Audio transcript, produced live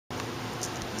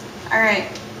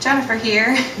Alright, Jennifer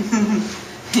here.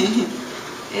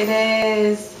 It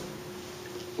is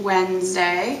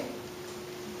Wednesday,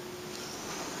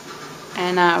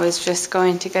 and I was just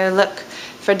going to go look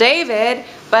for David,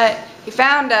 but he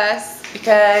found us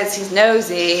because he's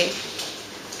nosy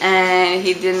and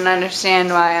he didn't understand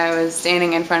why I was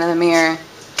standing in front of the mirror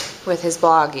with his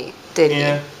bloggy, did he?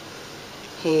 Yeah.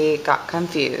 He got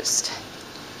confused.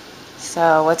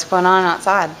 So what's going on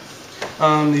outside?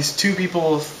 These two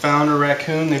people found a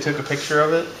raccoon. They took a picture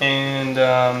of it, and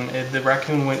the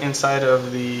raccoon went inside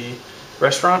of the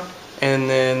restaurant, and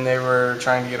then they were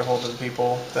trying to get a hold of the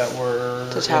people that were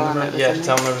to tell them it was in there. to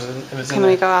tell them it was in there. Can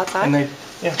we go outside? And we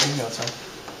can go outside.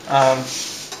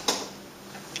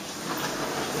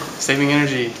 Saving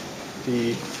energy.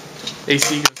 The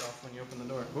AC goes off when you open the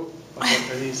door. Oh, watch out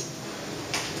for these.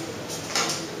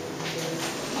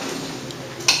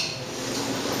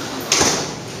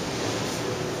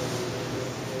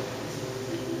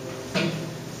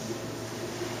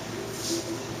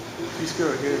 These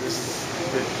go here, this is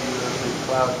the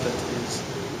cloud that is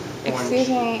orange. Excuse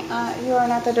me, you are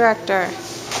not the director. I'm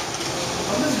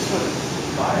just going to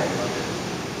buy it.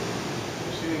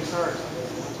 Shooting stars.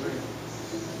 That's weird.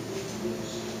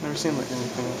 Never seen like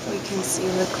anything like that. We can see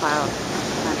the cloud,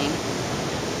 honey.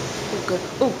 Oh, good.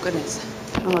 Oh, goodness.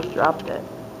 I almost dropped it.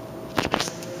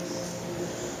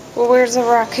 Well, where's the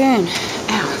raccoon?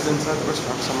 Ow. It's inside the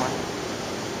restaurant somewhere.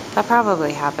 That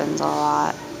probably happens a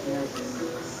lot. Yeah.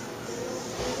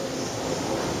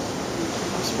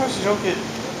 I'm surprised you don't get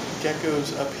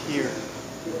geckos up here.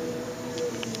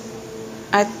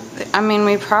 I mean,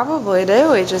 we probably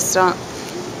do. We just don't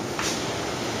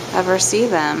ever see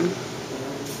them.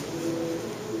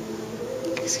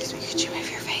 Excuse me, could you move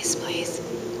your face, please?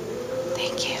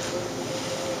 Thank you.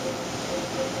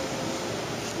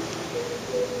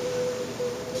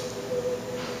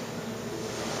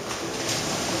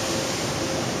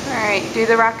 Alright, do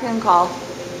the raccoon call. I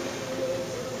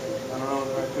don't know what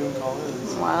the raccoon call is.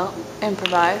 Well,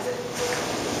 improvise.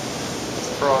 It's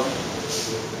a frog.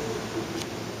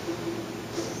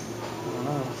 I don't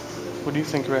know. What do you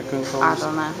think raccoon call is? I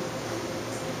don't know.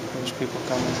 There's people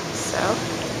coming. So?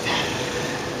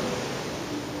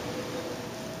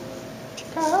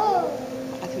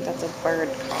 I think that's a bird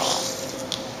call.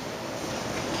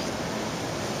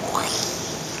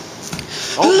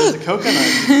 Oh, there's a coconut. Did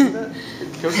you see that? The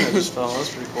coconut just fell. That was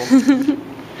pretty cool.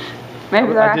 Maybe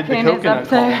the raccoon is up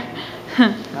there. No,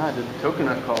 I did the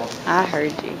coconut call. I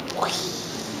heard you.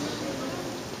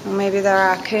 Well, maybe the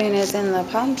raccoon is in the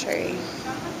palm tree.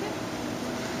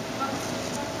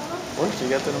 Or she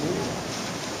got that on video.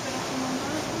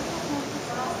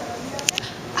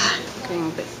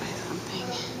 Getting bit by something.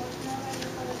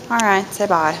 Alright, say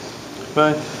bye.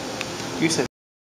 Bye. You said